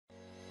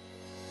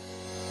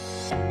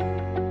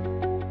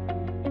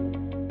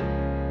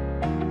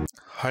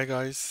Hi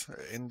guys,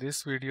 in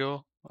this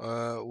video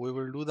we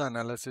will do the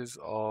analysis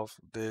of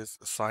this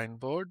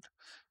signboard.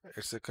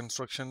 It's a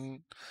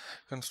construction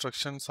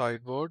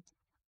sideboard.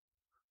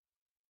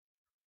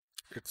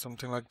 It's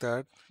something like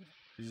that.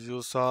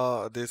 You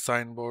saw this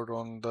signboard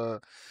on the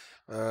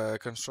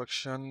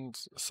construction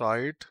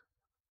site.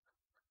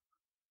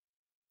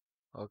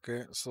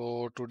 Okay,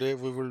 so today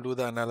we will do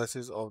the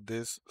analysis of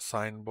this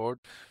signboard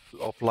to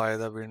apply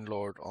the wind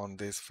load on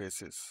these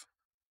faces.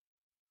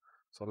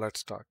 So let's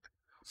start.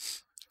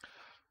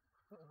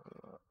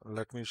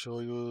 Let me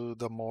show you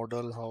the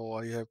model how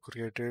I have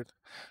created.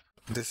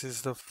 This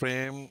is the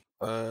frame,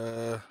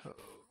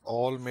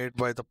 all made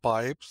by the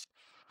pipes.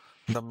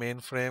 The main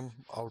frame,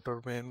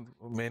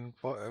 main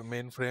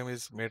frame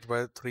is made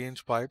by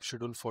 3-inch pipe,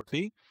 schedule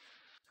 40.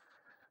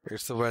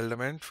 It's a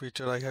weldment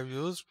feature I have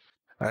used,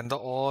 and the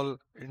all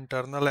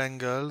internal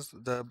angles,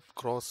 the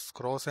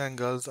cross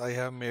angles, I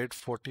have made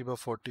 40 by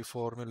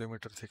 44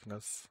 millimeter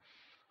thickness.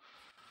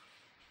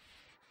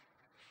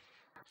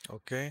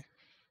 Okay,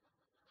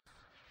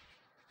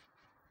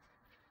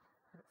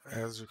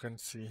 as you can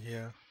see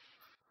here.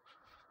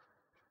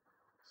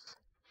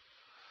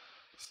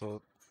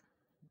 So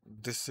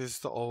this is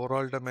the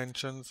overall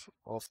dimensions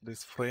of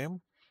this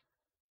frame.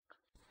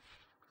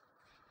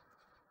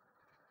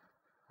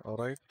 All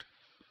right.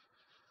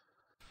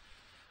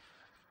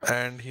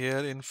 And here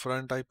in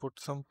front I put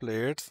some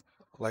plates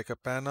like a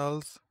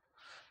panels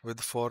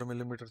with 4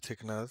 millimeter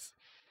thickness.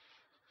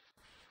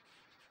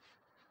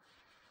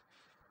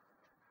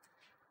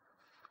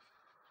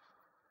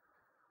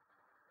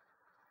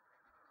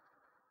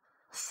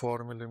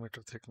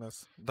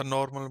 The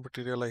normal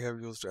material I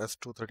have used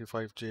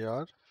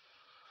S235JR.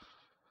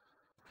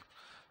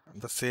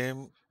 The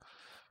same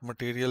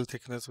material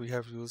thickness we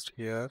have used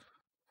here.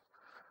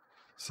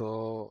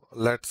 So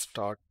let's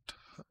start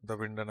the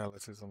wind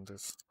analysis on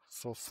this.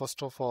 So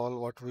first of all,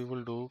 what we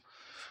will do,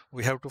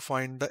 we have to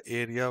find the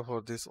area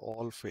for this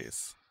all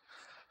face.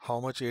 How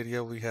much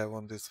area we have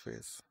on this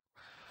face.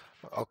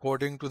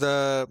 According to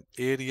the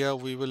area,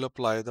 we will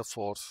apply the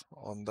force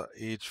on the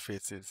each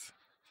faces.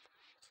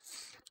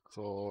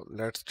 So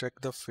let's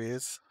check the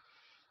face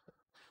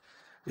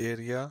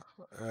area.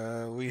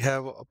 We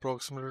have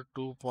approximately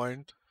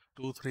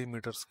 2.23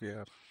 meters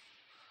square.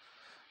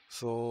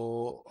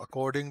 So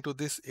according to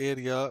this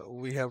area,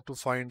 we have to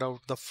find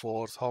out the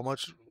force, how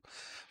much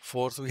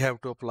force we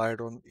have to apply it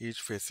on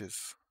each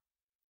faces.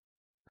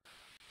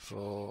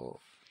 So,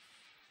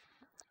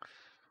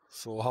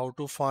 so how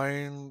to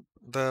find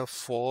the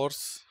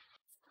force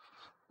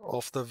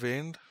of the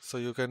wind? So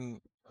you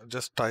can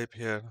just type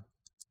here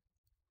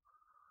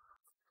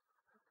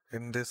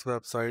in this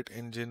website,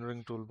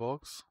 Engineering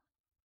Toolbox.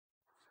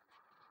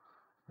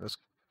 Just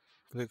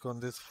click on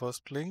this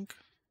first link.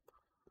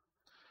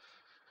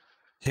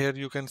 Here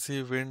you can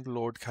see wind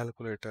load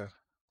calculator.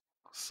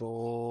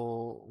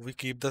 So we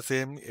keep the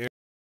same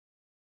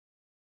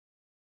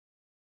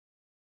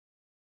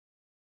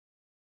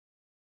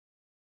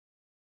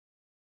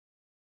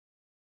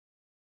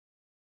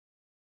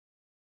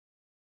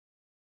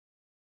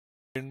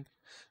wind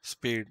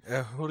speed.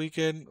 A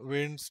hurricane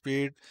wind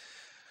speed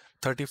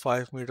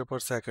 35 meter per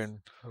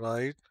second,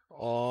 right?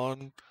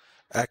 On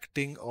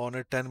acting on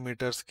a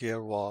 10-meter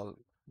square wall.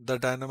 The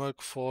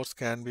dynamic force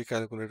can be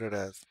calculated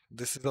as.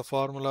 This is the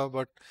formula,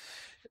 but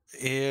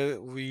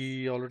here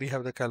we already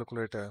have the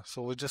calculator.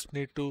 So we just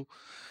need to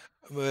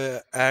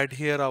add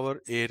here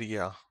our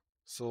area.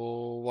 So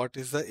what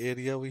is the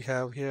area we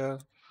have here?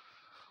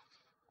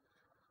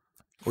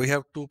 We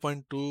have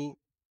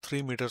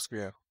 2.23 meters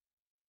square.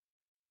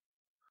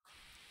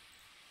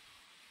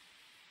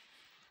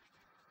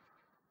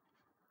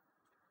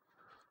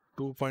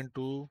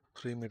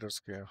 2.23 meters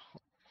square.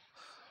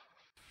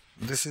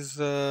 This is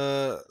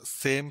the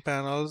same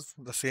panels,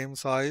 the same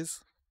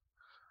size.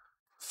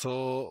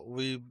 So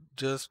we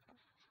just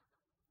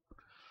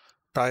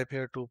type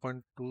here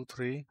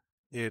 2.23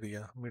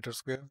 area meter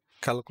square,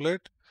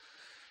 calculate,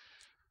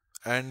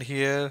 and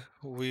here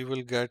we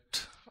will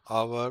get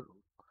our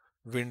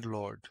wind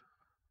load,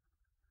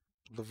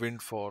 the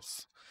wind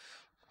force,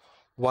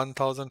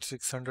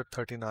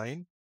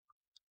 1639.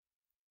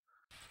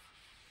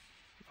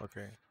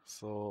 Okay,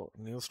 so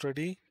new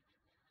study,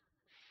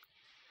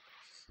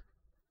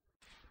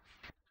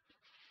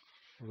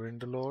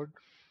 wind load.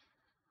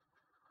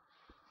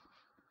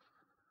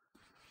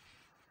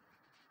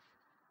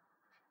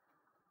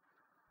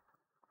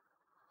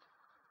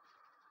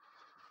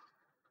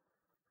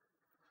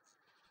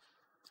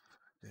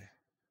 Okay.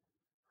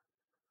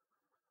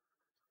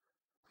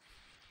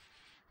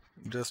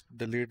 Just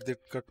delete the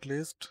cut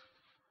list.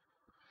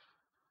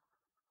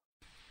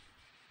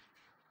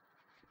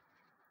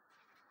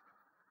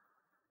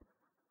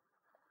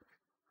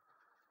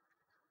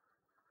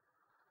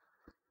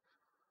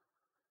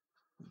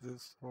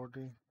 This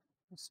body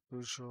is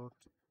too short.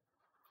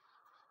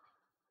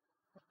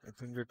 I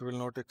think it will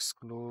not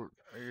exclude,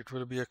 it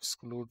will be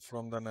exclude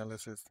from the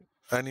analysis.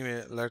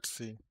 Anyway, let's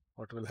see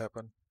what will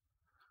happen.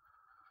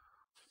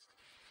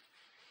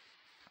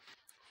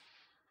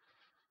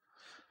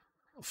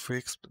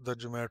 fixed the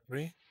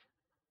geometry.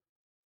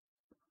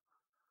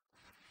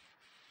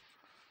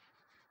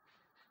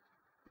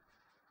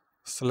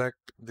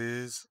 Select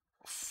these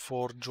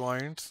four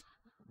joints,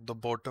 the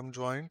bottom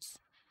joints.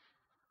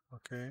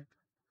 Okay.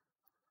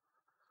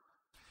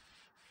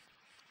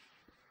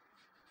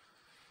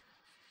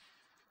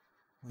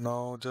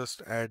 Now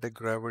just add a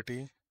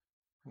gravity.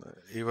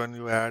 Even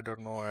you add or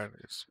no add,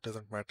 it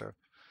doesn't matter.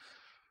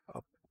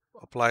 Up,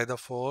 apply the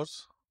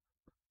force.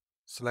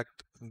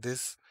 Select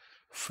this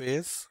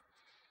face,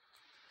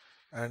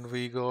 and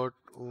we got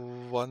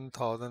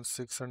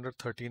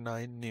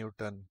 1639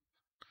 Newton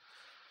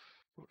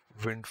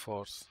wind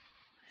force.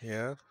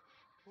 Here,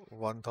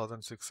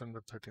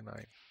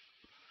 1639.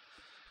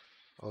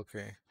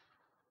 Okay.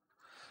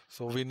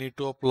 So we need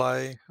to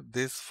apply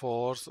this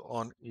force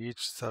on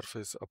each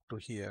surface up to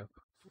here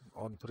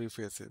on three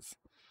faces.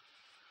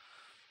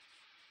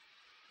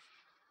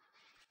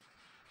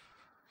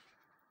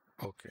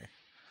 Okay.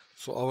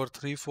 So our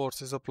three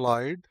forces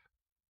applied,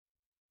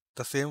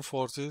 the same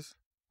forces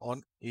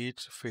on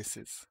each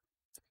faces.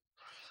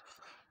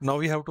 Now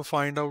we have to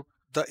find out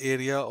the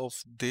area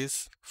of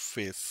this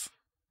face.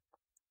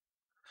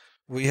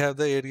 We have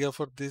the area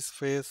for this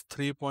face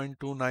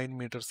 3.29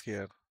 meters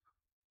here.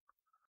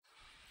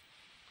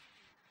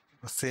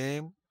 The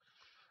same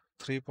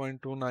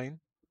 3.29.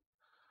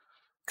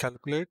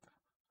 Calculate.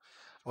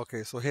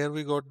 Okay, so here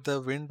we got the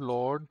wind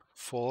load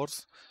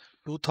force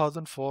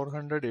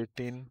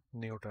 2418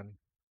 Newton.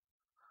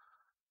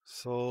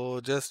 So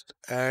just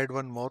add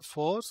one more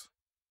force.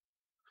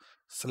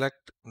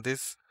 Select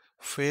this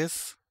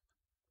face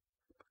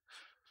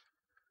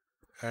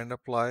and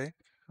apply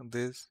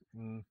this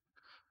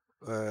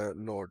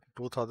load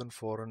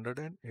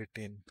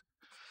 2418.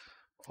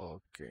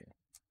 Okay.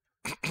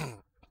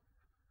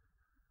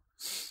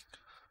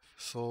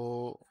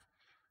 So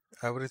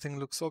everything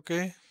looks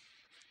okay.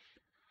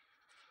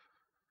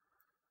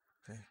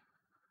 Okay.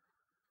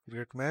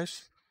 Create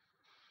mesh,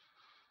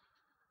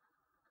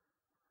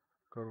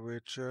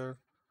 curvature,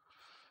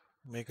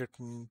 make it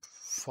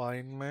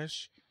fine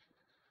mesh.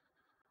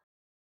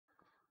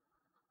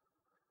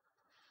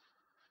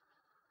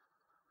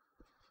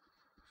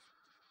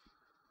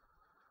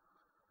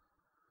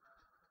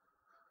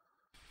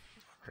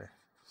 Okay.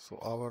 So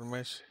our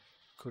mesh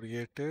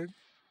created.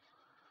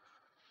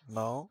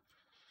 Now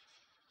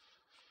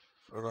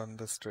run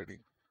the study.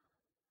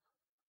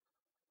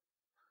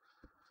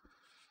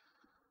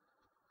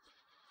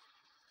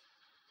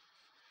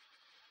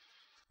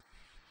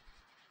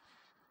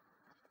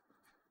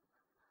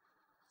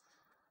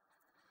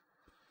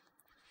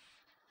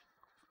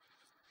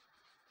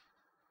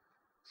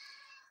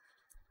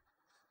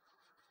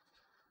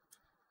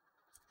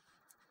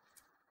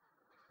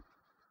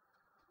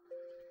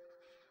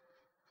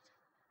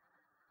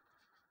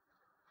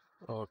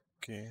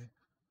 Okay.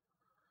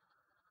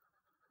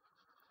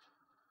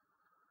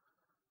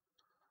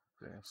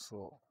 Okay.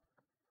 So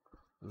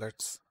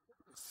let's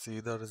see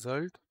the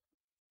result.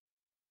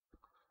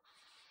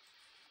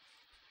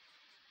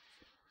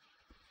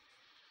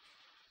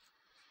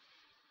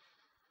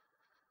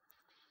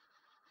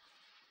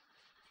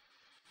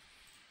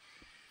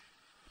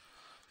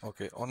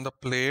 Okay. On the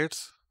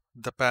plates,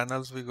 the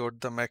panels, we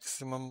got the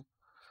maximum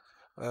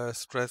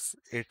stress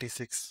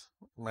 86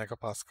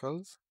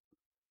 megapascals.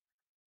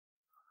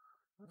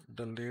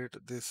 Delete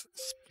this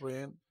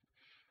sprain.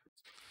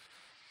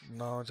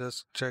 Now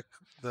just check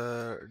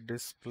the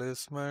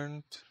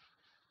displacement.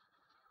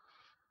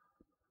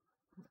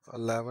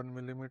 11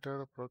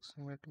 millimeter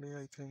approximately,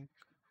 I think.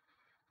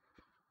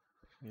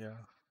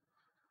 Yeah.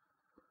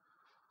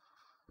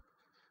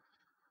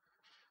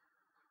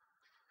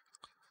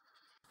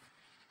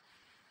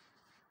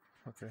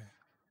 Okay.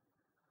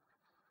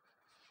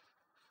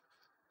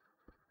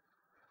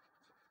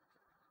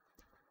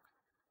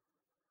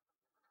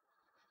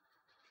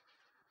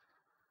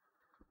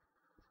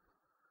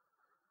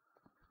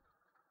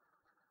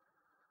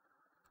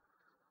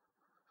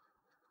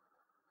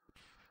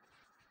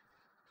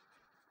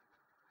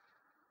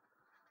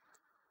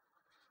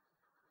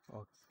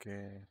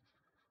 Okay.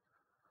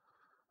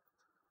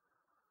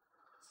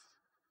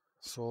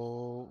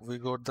 So we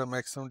got the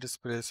maximum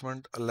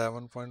displacement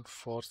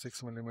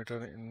 11.46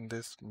 millimeter in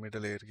this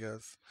middle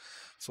areas.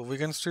 So we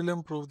can still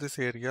improve this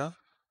area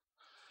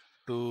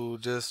to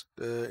just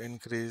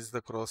increase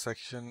the cross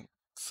section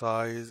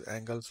size,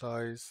 angle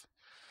size.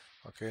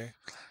 Okay.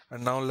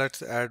 And now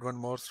let's add one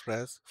more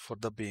stress for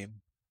the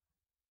beam.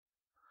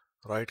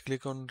 Right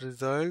click on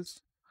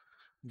results,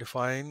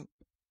 define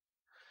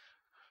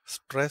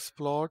stress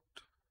plot.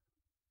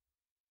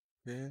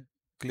 Okay.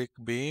 Click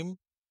beam.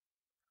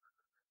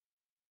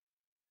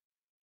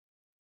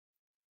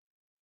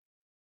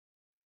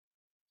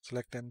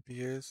 Select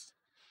MPS,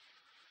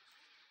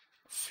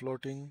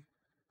 floating.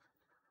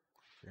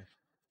 Okay.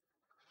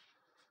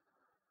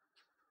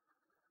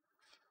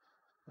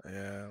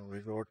 Yeah, we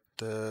got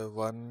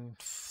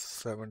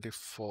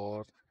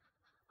 174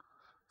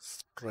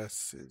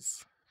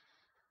 stresses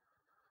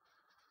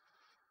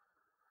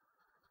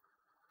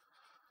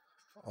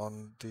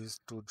on these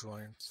two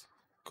joints.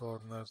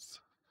 corners.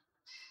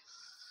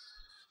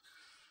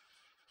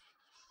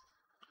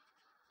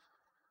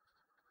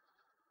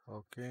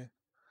 Okay.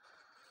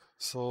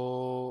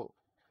 So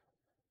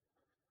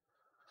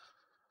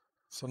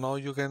now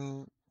you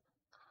can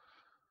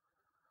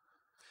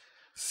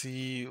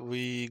see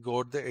we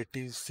got the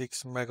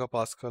 86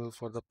 megapascal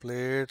for the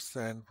plates,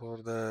 and for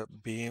the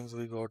beams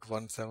we got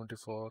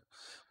 174.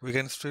 We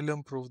can still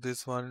improve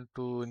this one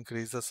to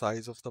increase the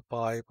size of the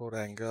pipe or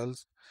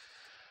angles.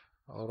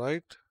 All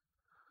right.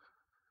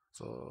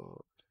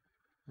 So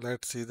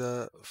let's see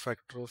the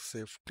factor of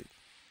safety.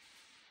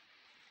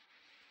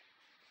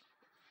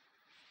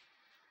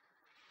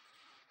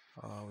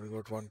 We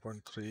got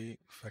 1.3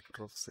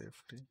 factor of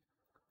safety.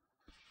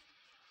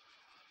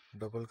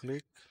 Double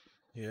click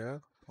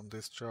here on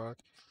this chart.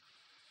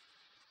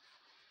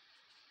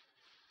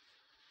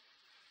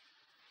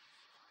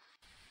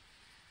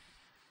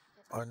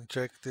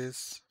 Uncheck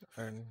this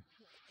and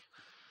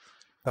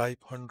type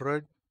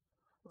 100.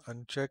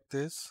 Uncheck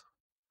this,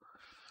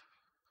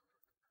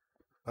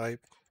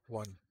 type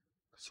 1.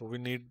 So we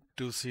need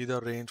to see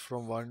the range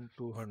from 1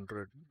 to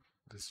 100,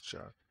 this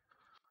chart.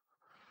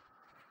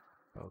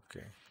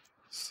 Okay,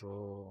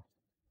 so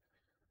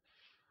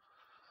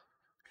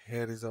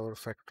here is our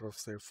factor of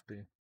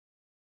safety.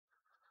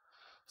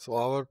 So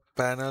our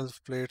panels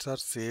plates are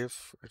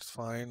safe, it's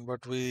fine,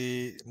 but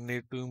we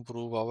need to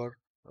improve our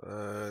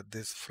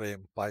this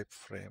frame, pipe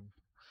frame.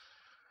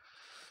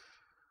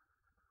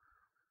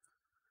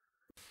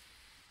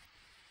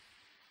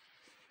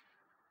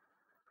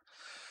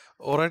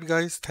 Alright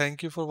guys,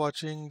 thank you for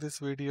watching this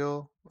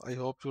video. I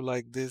hope you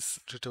like this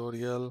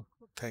tutorial.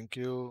 Thank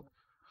you.